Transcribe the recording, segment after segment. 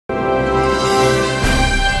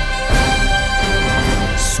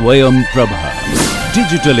Swayam Prabha.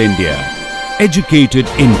 Digital India. Educated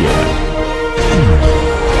India.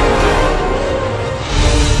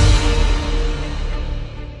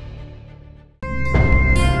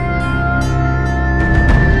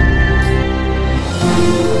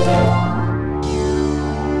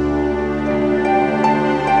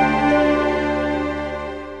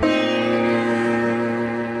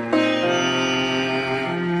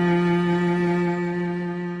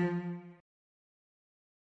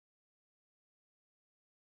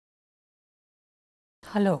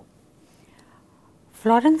 Hello.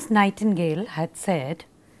 Florence Nightingale had said,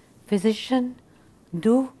 "Physician,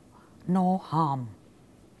 do no harm."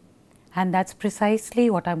 And that's precisely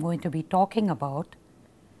what I'm going to be talking about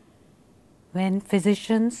when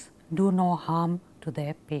physicians do no harm to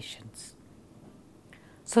their patients.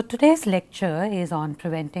 So today's lecture is on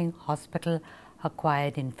preventing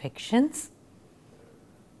hospital-acquired infections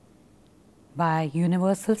by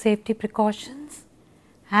universal safety precautions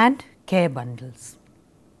and care bundles.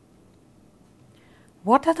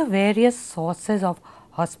 What are the various sources of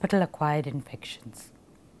hospital-acquired infections?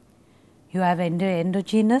 You have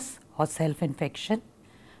endogenous or self-infection,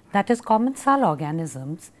 that is commensal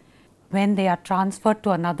organisms when they are transferred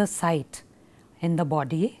to another site in the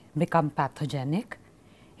body become pathogenic.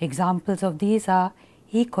 Examples of these are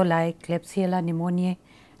E. coli, Klebsiella pneumoniae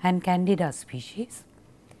and Candida species.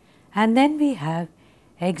 And then we have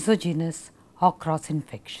exogenous or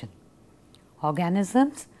cross-infection,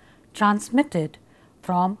 organisms transmitted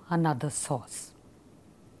from another source.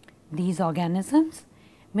 These organisms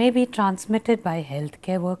may be transmitted by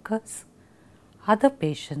healthcare workers, other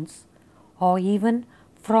patients, or even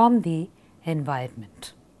from the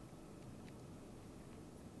environment.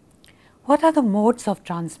 What are the modes of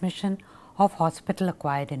transmission of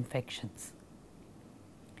hospital-acquired infections?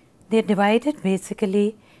 They are divided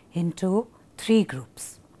basically into three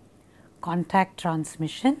groups: contact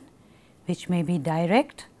transmission, which may be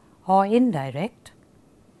direct or indirect;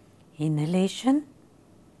 inhalation,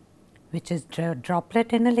 which is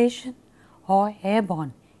droplet inhalation or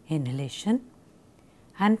airborne inhalation;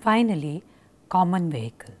 and finally, common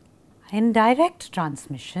vehicle. In direct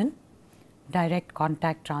transmission, direct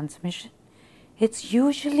contact transmission, it's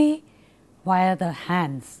usually via the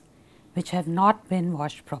hands which have not been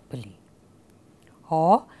washed properly,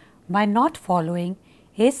 or by not following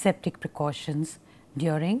aseptic precautions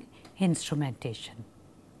during instrumentation.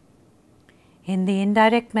 In the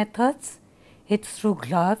indirect methods, it's through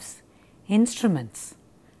gloves, instruments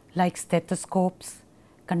like stethoscopes,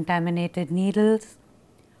 contaminated needles,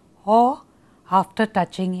 or after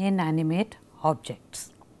touching inanimate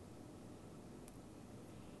objects.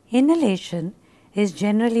 Inhalation is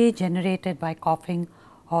generally generated by coughing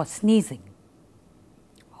or sneezing,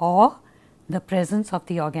 or the presence of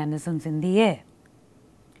the organisms in the air.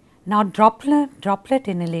 Now, droplet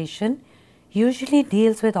inhalation usually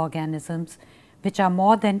deals with organisms which are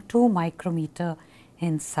more than 2 micrometer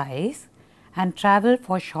in size and travel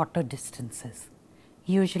for shorter distances,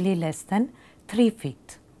 usually less than 3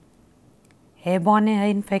 feet. Airborne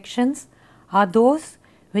infections are those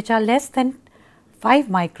which are less than 5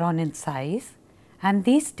 micron in size, and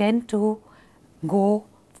these tend to go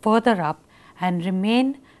further up and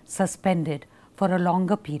remain suspended for a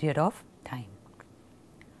longer period of time.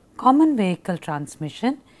 Common vehicle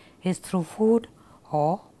transmission is through food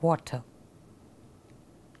or water.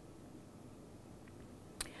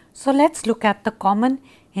 So, let us look at the common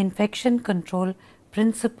infection control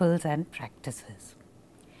principles and practices.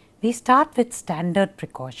 We start with standard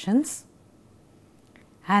precautions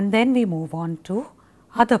and then we move on to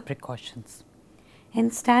other precautions.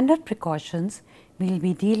 In standard precautions, we will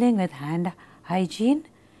be dealing with hand hygiene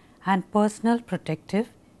and personal protective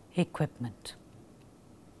equipment.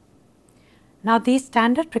 Now, these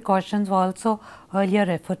standard precautions were also earlier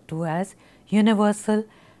referred to as universal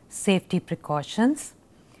safety precautions,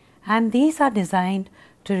 and these are designed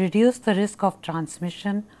to reduce the risk of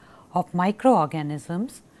transmission of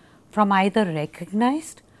microorganisms from either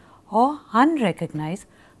recognized or unrecognized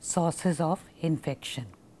sources of infection.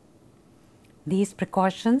 These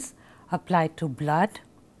precautions apply to blood,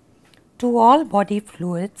 to all body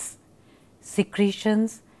fluids,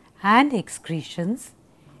 secretions and excretions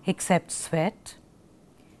except sweat,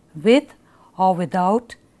 with or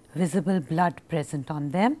without visible blood present on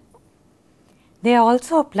them. They are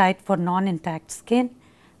also applied for non-intact skin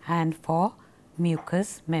and for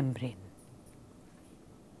mucous membrane.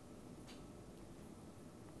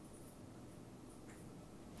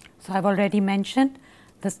 So, I have already mentioned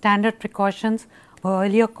the standard precautions were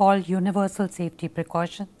earlier called universal safety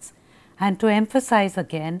precautions, and to emphasize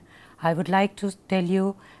again, I would like to tell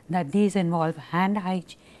you that these involve hand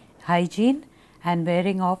hygiene and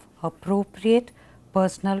wearing of appropriate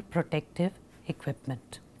personal protective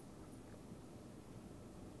equipment.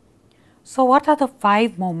 So, what are the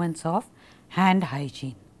 5 moments of hand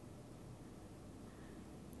hygiene?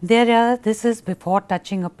 This is before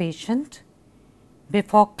touching a patient,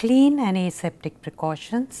 before clean and aseptic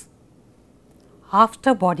precautions,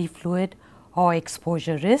 after body fluid or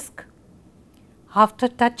exposure risk, after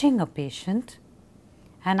touching a patient,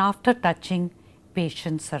 and after touching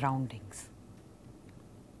patient surroundings.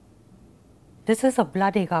 This is a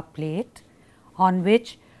blood agar plate on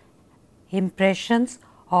which impressions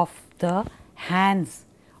of the hands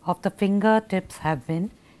of the fingertips have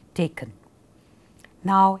been taken.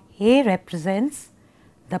 Now, A represents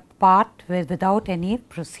the part without any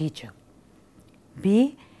procedure.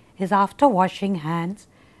 B is after washing hands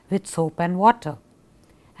with soap and water,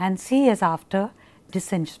 and C is after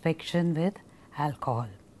disinfection with alcohol.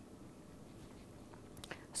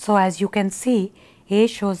 So, as you can see, A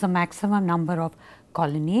shows the maximum number of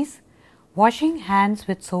colonies. Washing hands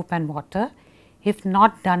with soap and water, if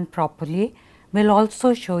not done properly, will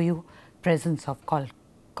also show you presence of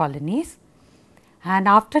colonies. And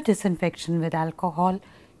after disinfection with alcohol,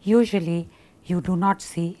 usually you do not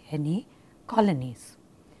see any colonies.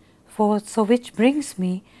 So, which brings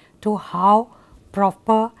me to how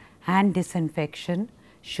proper hand disinfection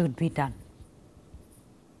should be done.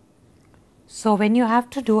 So, when you have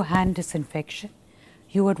to do hand disinfection,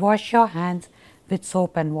 you would wash your hands with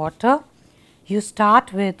soap and water. You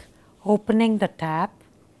start with opening the tap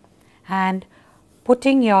and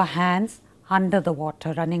putting your hands under the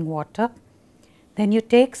water, running water. Then you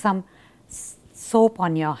take some soap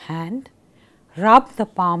on your hand, rub the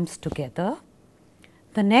palms together.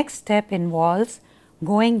 The next step involves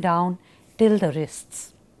going down till the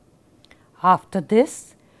wrists. After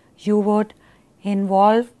this, you would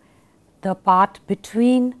involve the part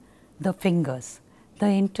between the fingers, the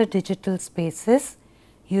interdigital spaces.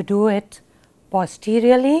 You do it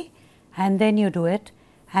posteriorly and then you do it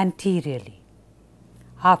anteriorly.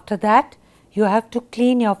 After that, you have to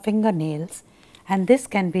clean your fingernails, and this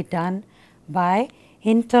can be done by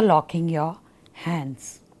interlocking your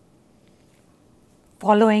hands.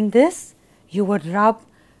 Following this, you would rub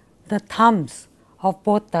the thumbs of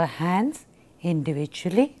both the hands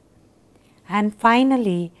individually, and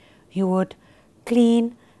finally, you would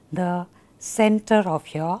clean the center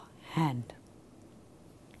of your hand.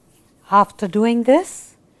 After doing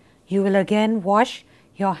this, you will again wash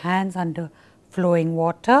your hands under flowing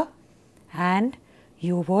water, and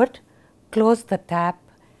you would close the tap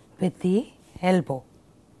with the elbow.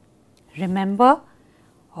 Remember,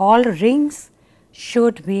 all rings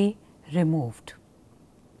should be removed,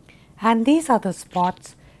 and these are the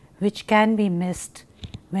spots which can be missed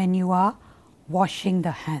when you are washing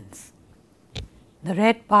the hands. The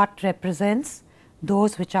red part represents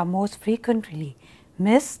those which are most frequently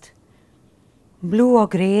missed, blue or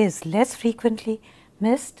grey is less frequently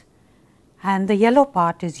missed, and the yellow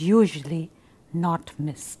part is usually not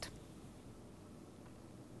missed.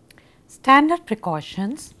 Standard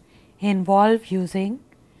precautions involve using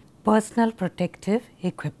personal protective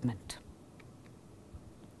equipment.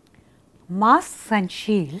 Masks and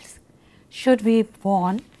shields should be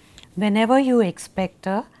worn whenever you expect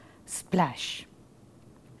a splash.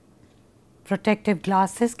 Protective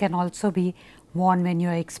glasses can also be worn when you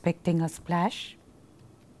are expecting a splash.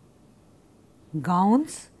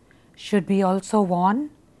 Gowns should be also worn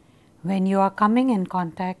when you are coming in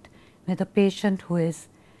contact with a patient who is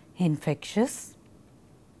infectious,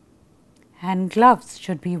 and gloves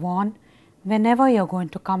should be worn whenever you are going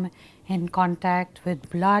to come in contact with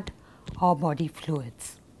blood or body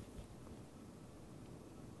fluids.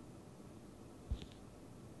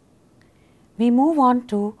 We move on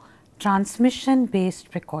to transmission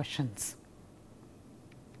based precautions.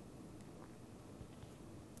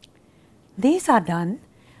 These are done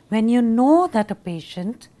when you know that a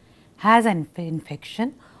patient has an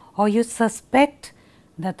infection, or you suspect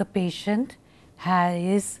that the patient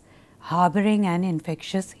is harboring an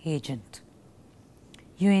infectious agent.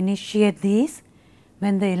 You initiate these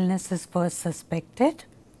when the illness is first suspected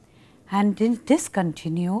and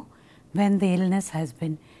discontinue when the illness has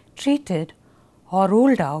been treated or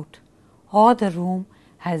ruled out, or the room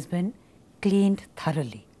has been cleaned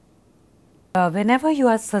thoroughly. Whenever you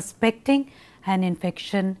are suspecting an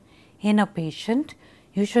infection in a patient,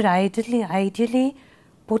 you should ideally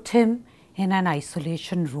put him in an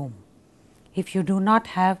isolation room. If you do not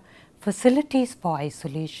have facilities for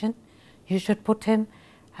isolation, you should put him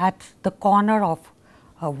at the corner of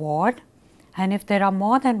a ward, and if there are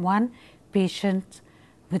more than one patient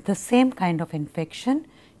with the same kind of infection,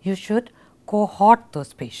 you should cohort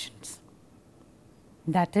those patients.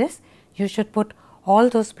 That is, you should put all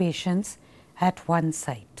those patients at one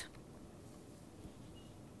site.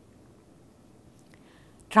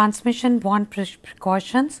 Transmission-borne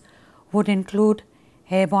precautions would include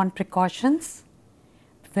airborne precautions,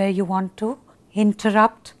 where you want to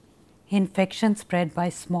interrupt infection spread by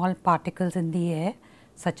small particles in the air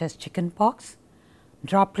such as chickenpox.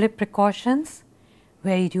 Droplet precautions,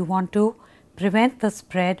 where you want to prevent the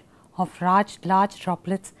spread of large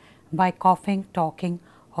droplets by coughing, talking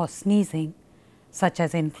or sneezing such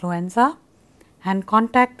as influenza. And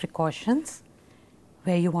contact precautions,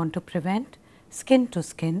 where you want to prevent skin to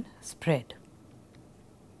skin spread.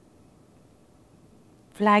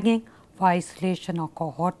 Flagging for isolation or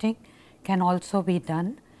cohorting can also be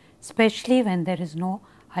done, especially when there is no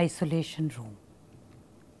isolation room.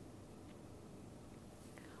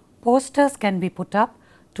 Posters can be put up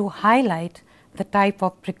to highlight the type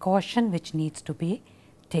of precaution which needs to be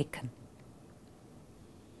taken.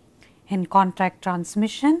 In contact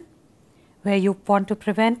transmission, where you want to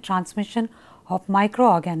prevent transmission of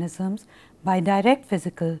microorganisms by direct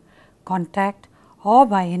physical contact or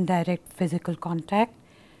by indirect physical contact,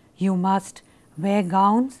 you must wear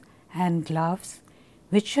gowns and gloves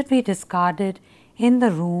which should be discarded in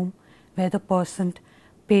the room where the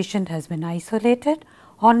patient has been isolated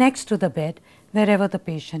or next to the bed wherever the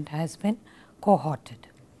patient has been cohorted.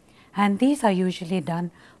 And these are usually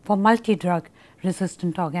done for multi-drug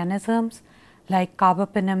resistant organisms like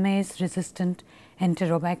carbapenemase resistant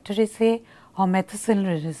Enterobacteriaceae or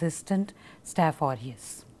methicillin resistant Staph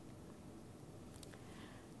aureus.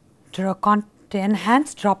 To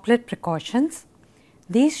enhance droplet precautions,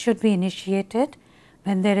 these should be initiated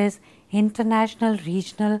when there is international,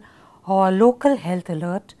 regional or local health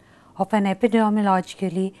alert of an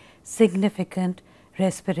epidemiologically significant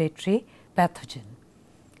respiratory pathogen.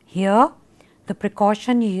 Here, the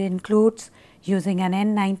precaution includes using an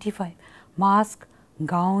N95 mask,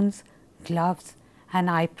 gowns, gloves and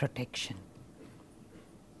eye protection.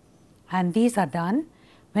 And these are done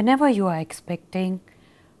whenever you are expecting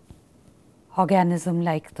organism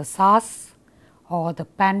like the SARS or the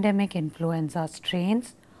pandemic influenza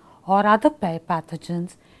strains or other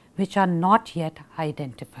pathogens which are not yet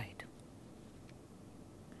identified.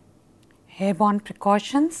 Airborne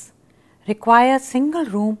precautions require single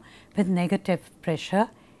room with negative pressure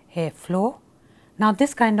airflow. Now,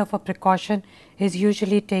 this kind of a precaution is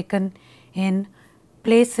usually taken in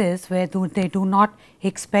places where they do not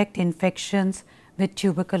expect infections with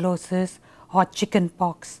tuberculosis or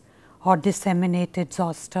chickenpox or disseminated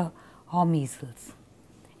zoster or measles.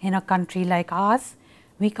 In a country like ours,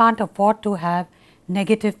 we can't afford to have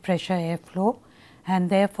negative pressure airflow, and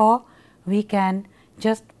therefore, we can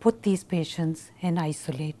just put these patients in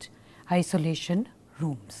isolation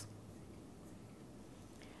rooms.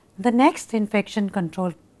 The next infection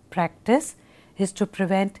control practice is to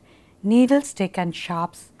prevent needle stick and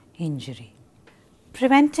sharps injury.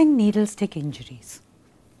 Preventing needle stick injuries.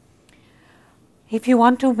 If you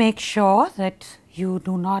want to make sure that you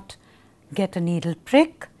do not get a needle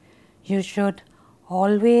prick, you should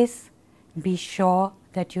always be sure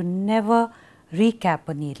that you never recap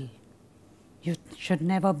a needle. You should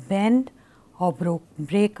never bend or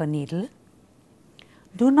break a needle.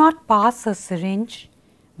 Do not pass a syringe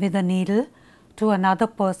with a needle to another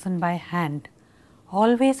person by hand.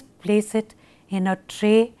 Always place it in a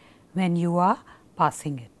tray when you are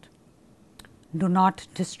passing it. Do not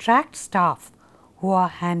distract staff who are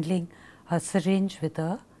handling a syringe with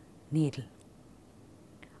a needle.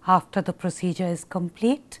 After the procedure is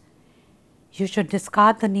complete, you should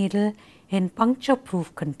discard the needle in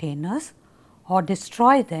puncture-proof containers or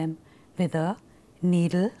destroy them with a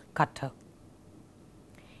needle cutter.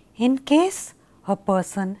 In case a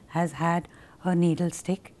person has had a needle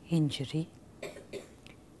stick injury,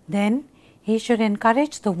 then he should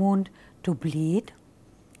encourage the wound to bleed,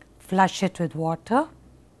 flush it with water,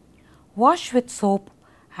 wash with soap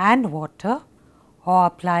and water or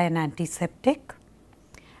apply an antiseptic,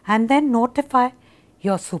 and then notify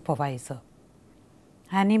your supervisor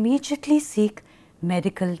and immediately seek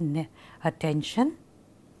medical attention.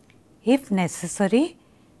 If necessary,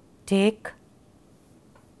 take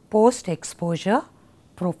post-exposure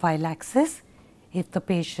prophylaxis if the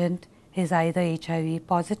patient is either HIV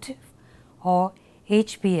positive or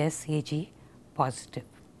HBsAg positive.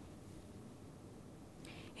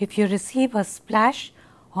 If you receive a splash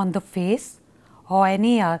on the face or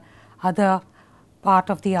any other part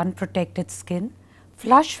of the unprotected skin,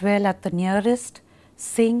 flush well at the nearest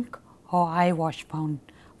sink or eye wash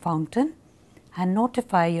fountain and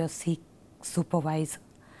notify your supervisor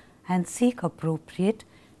and seek appropriate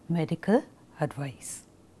medical advice.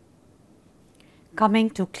 Coming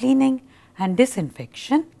to cleaning and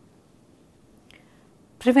disinfection,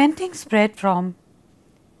 preventing spread from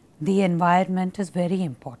the environment is very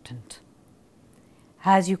important.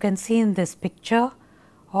 As you can see in this picture,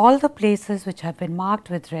 all the places which have been marked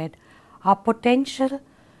with red are potential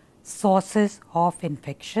sources of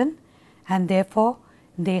infection, and therefore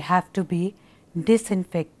they have to be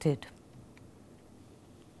disinfected.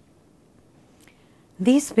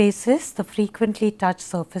 These spaces, the frequently touched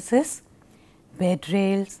surfaces, bed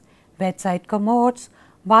rails, bedside commodes,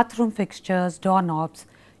 bathroom fixtures, doorknobs,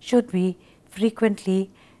 should be frequently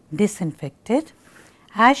disinfected,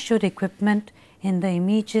 as should equipment in the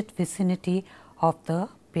immediate vicinity of the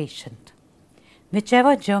patient.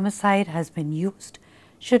 Whichever germicide has been used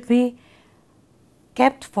should be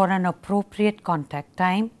kept for an appropriate contact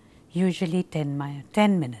time, usually 10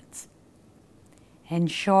 minutes.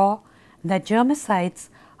 Ensure that germicides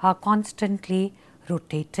are constantly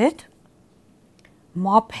rotated.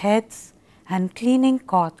 Mop heads and cleaning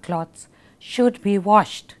cloths should be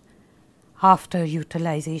washed after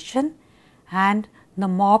utilization, and the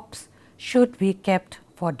mops should be kept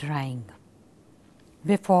for drying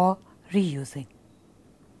before reusing.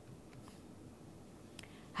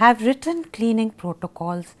 Have written cleaning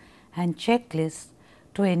protocols and checklists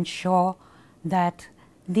to ensure that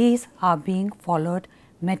these are being followed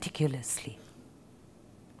meticulously.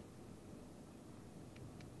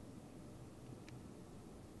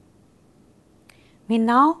 We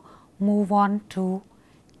now move on to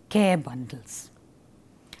care bundles.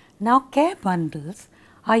 Now, care bundles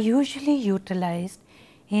are usually utilized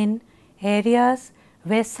in areas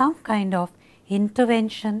where some kind of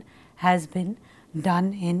intervention has been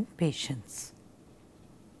done in patients.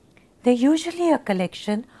 They are usually a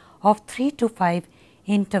collection of 3 to 5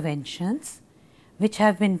 interventions which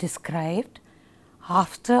have been described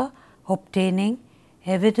after obtaining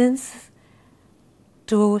evidence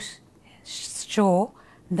to show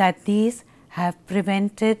that these have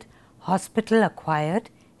prevented hospital acquired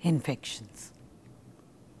infections.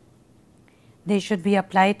 They should be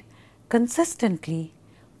applied consistently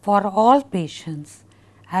for all patients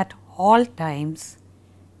at all times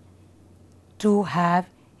to have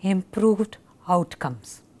improved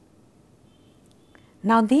outcomes.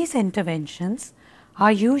 Now, these interventions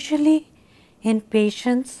are usually in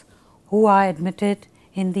patients who are admitted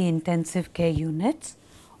in the intensive care units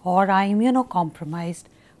or are immunocompromised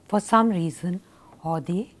for some reason or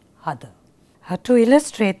the other. To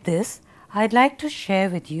illustrate this, I would like to share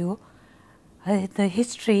with you the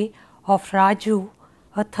history of Raju,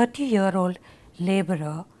 a 30-year-old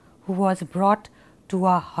laborer who was brought to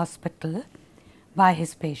our hospital by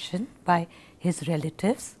his patient, by his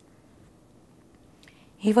relatives.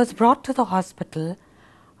 He was brought to the hospital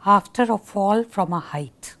after a fall from a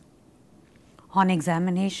height. On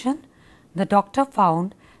examination, the doctor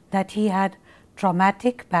found that he had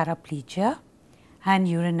traumatic paraplegia and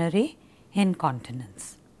urinary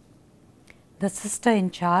incontinence. The sister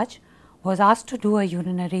in charge was asked to do a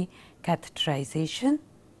urinary catheterization.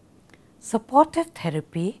 Supportive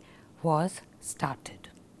therapy was started.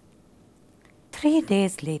 3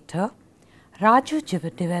 days later,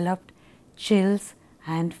 Raju developed chills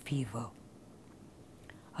and fever.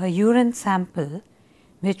 A urine sample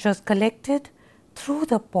which was collected through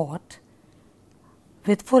the port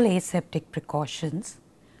with full aseptic precautions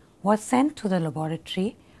was sent to the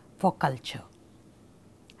laboratory for culture,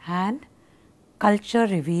 and culture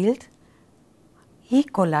revealed E.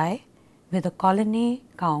 coli with a colony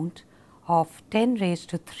count of 10 raised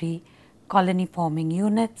to 3 colony forming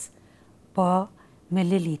units per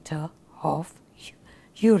milliliter of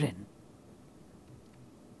urine.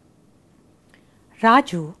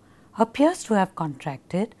 Raju appears to have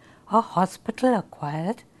contracted a hospital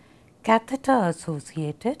acquired catheter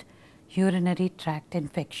associated urinary tract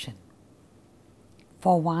infection.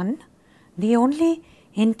 For one, the only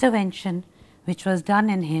intervention which was done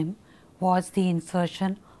in him was the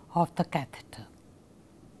insertion of the catheter.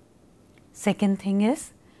 Second thing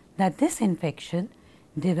is that this infection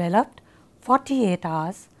developed 48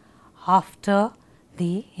 hours after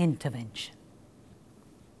the intervention.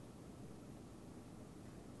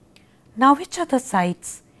 Now, which are the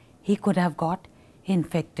sites he could have got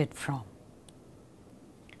infected from?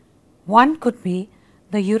 One could be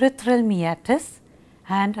the urethral meatus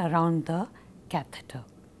and around the catheter.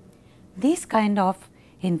 These kind of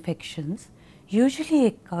infections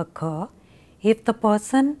usually occur if the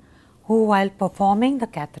person who, while performing the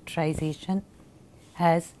catheterization,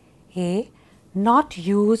 has not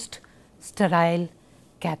used sterile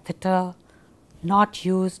catheter, not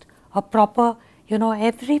used a proper,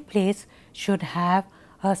 every place should have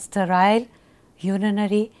a sterile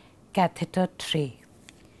urinary catheter tray,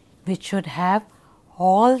 which should have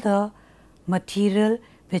all the material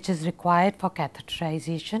which is required for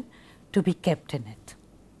catheterization to be kept in it.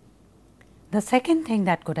 The second thing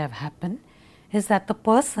that could have happened is that the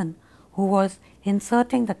person who was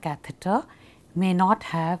inserting the catheter may not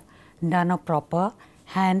have done a proper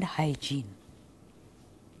hand hygiene.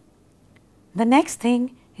 The next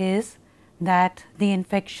thing is that the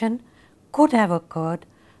infection could have occurred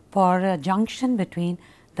for a junction between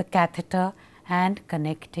the catheter and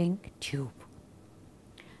connecting tube.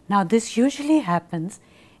 Now, this usually happens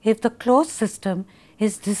if the closed system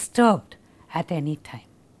is disturbed at any time.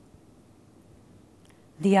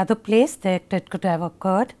 The other place that it could have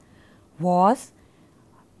occurred was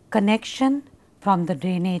connection from the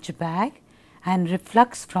drainage bag and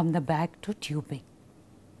reflux from the bag to tubing.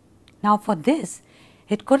 Now, for this,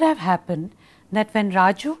 it could have happened that when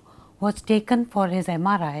Raju was taken for his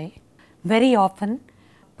MRI, very often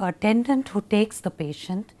a attendant who takes the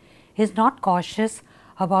patient is not cautious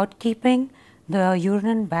about keeping the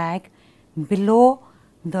urine bag below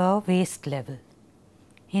the waist level.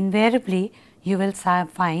 Invariably, you will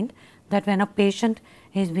find that when a patient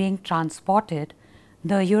is being transported,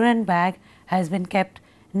 the urine bag has been kept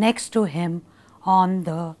next to him on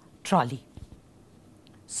the trolley.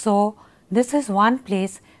 So, this is one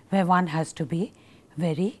place where one has to be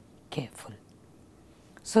very careful.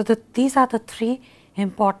 So, these are the three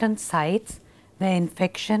important sites where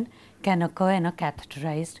infection can occur in a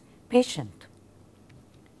catheterized patient.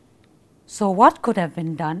 So, what could have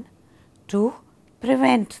been done to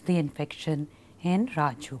prevent the infection in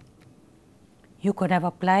Raju? You could have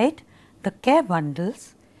applied the care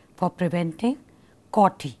bundles for preventing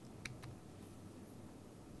COTI.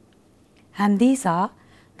 And these are,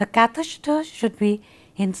 the catheter should be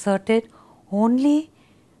inserted only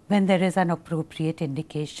when there is an appropriate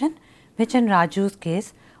indication, which in Raju's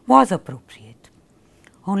case was appropriate.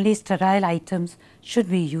 Only sterile items should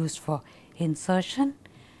be used for insertion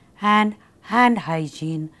and hand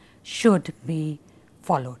hygiene should be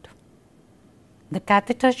followed. The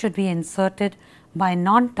catheter should be inserted by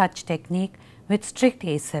non-touch technique with strict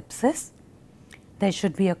asepsis. There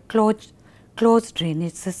should be a closed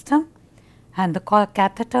drainage system and the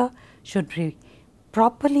catheter should be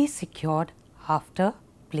properly secured after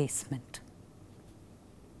placement.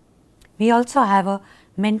 We also have a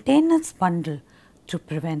maintenance bundle to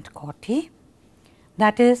prevent COTI.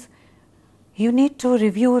 That is, you need to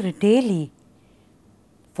review daily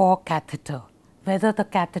for catheter, whether the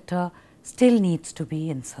catheter still needs to be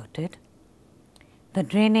inserted. The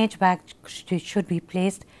drainage bag should be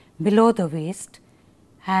placed below the waist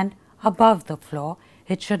and above the floor.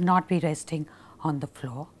 It should not be resting on the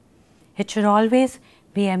floor. It should always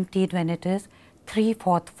be emptied when it is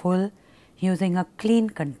 3/4 full, using a clean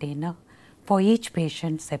container for each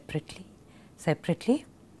patient separately.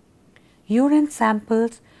 Urine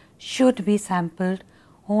samples should be sampled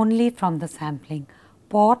only from the sampling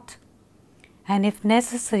pot, and if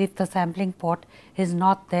necessary, if the sampling pot is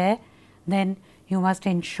not there, then you must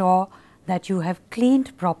ensure that you have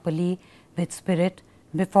cleaned properly with spirit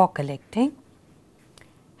before collecting.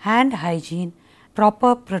 Hand hygiene,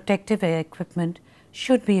 proper protective equipment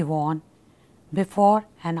should be worn before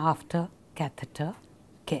and after catheter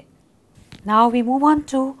care. Now, we move on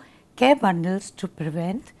to care bundles to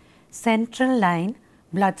prevent central line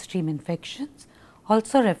bloodstream infections,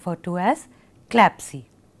 also referred to as CLABSI.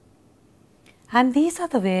 And these are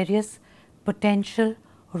the various potential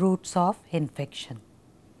routes of infection.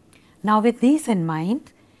 Now, with these in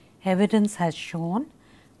mind, evidence has shown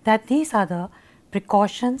that these are the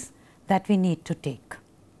precautions that we need to take.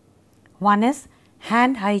 One is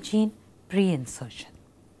hand hygiene pre-insertion,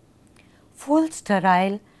 full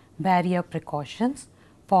sterile barrier precautions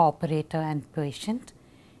for operator and patient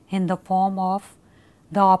in the form of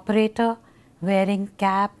the operator wearing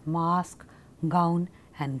cap, mask, gown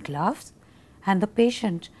and gloves, and the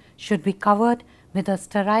patient should be covered with a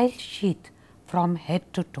sterile sheet from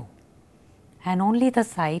head to toe, and only the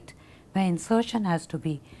site where insertion has to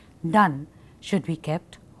be done should be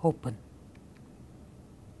kept open.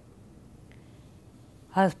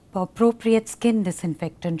 Appropriate skin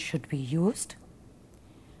disinfectant should be used.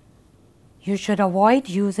 You should avoid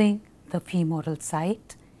using the femoral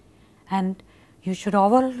site, and you should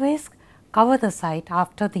always cover the site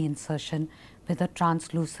after the insertion with a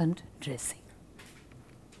translucent dressing.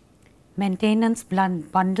 Maintenance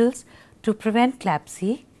bundles to prevent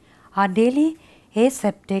CLABSI are daily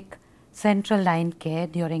aseptic central line care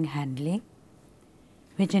during handling,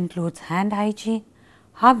 which includes hand hygiene,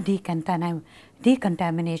 half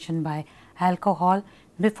decontamination by alcohol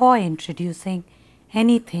before introducing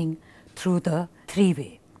anything through the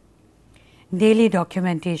three-way. Daily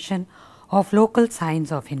documentation of local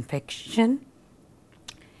signs of infection,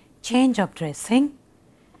 change of dressing,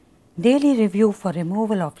 daily review for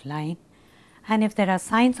removal of line, and if there are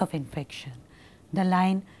signs of infection, the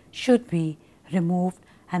line should be removed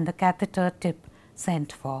and the catheter tip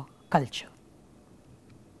sent for culture.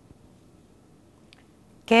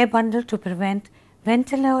 Care bundle to prevent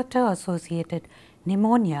ventilator associated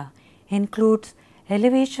pneumonia includes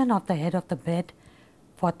elevation of the head of the bed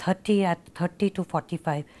for 30 to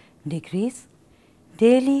 45 degrees,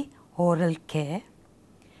 daily oral care,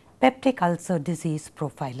 peptic ulcer disease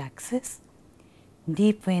prophylaxis,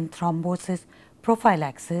 deep vein thrombosis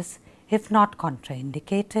prophylaxis if not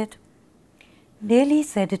contraindicated, daily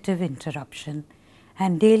sedative interruption,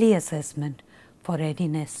 and daily assessment for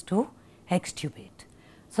readiness to extubate.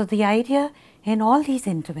 So, the idea in all these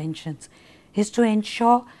interventions is to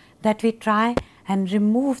ensure that we try and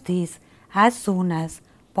remove these as soon as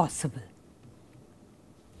possible.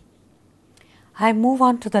 I move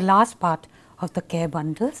on to the last part of the care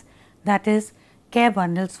bundles, that is care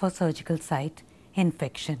bundles for surgical site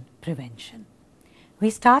infection prevention. We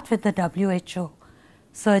start with the WHO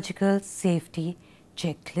surgical safety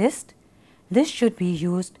checklist. This should be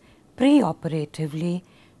used pre-operatively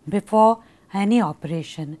before any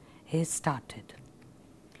operation is started.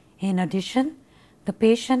 In addition, the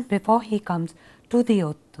patient before he comes to the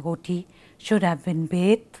OT should have been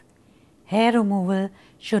bathed. Hair removal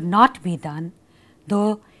should not be done,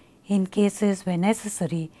 though in cases where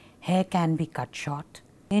necessary, hair can be cut short.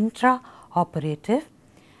 Intraoperative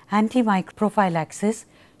antimicrobial prophylaxis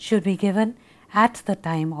should be given at the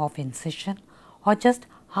time of incision or just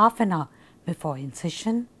half an hour before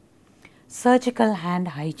incision. Surgical hand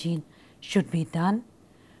hygiene should be done.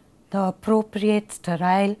 The appropriate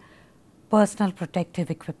sterile personal protective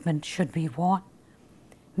equipment should be worn.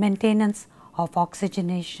 Maintenance of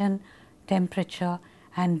oxygenation, temperature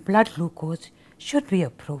and blood glucose should be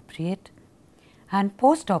appropriate, and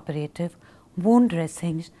post-operative wound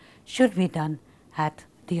dressings should be done at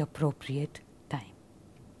the appropriate time.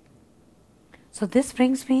 So, this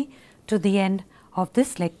brings me to the end of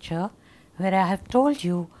this lecture, where I have told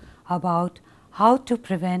you about how to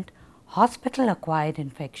prevent hospital acquired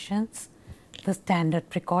infections, the standard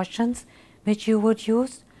precautions which you would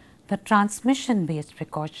use, the transmission based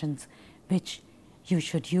precautions which you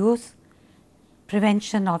should use,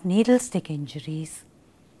 prevention of needle stick injuries,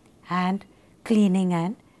 and cleaning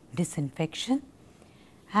and disinfection,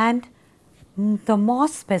 and the more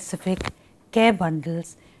specific care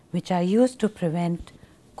bundles which are used to prevent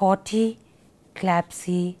CORTI,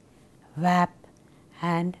 CLABSI, VAP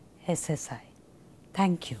and SSI.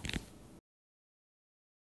 Thank you.